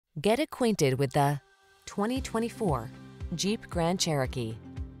Get acquainted with the 2024 Jeep Grand Cherokee.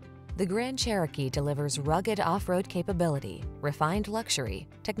 The Grand Cherokee delivers rugged off-road capability, refined luxury,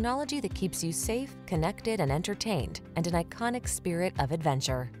 technology that keeps you safe, connected, and entertained, and an iconic spirit of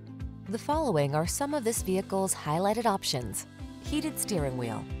adventure. The following are some of this vehicle's highlighted options: heated steering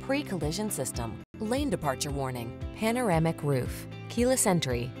wheel, pre-collision system, lane departure warning, panoramic roof, keyless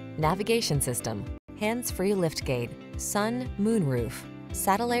entry, navigation system, hands-free liftgate, sun, moon roof,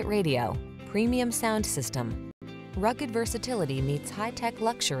 satellite radio, premium sound system. Rugged versatility meets high-tech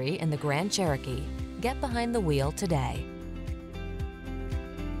luxury in the Grand Cherokee. Get behind the wheel today.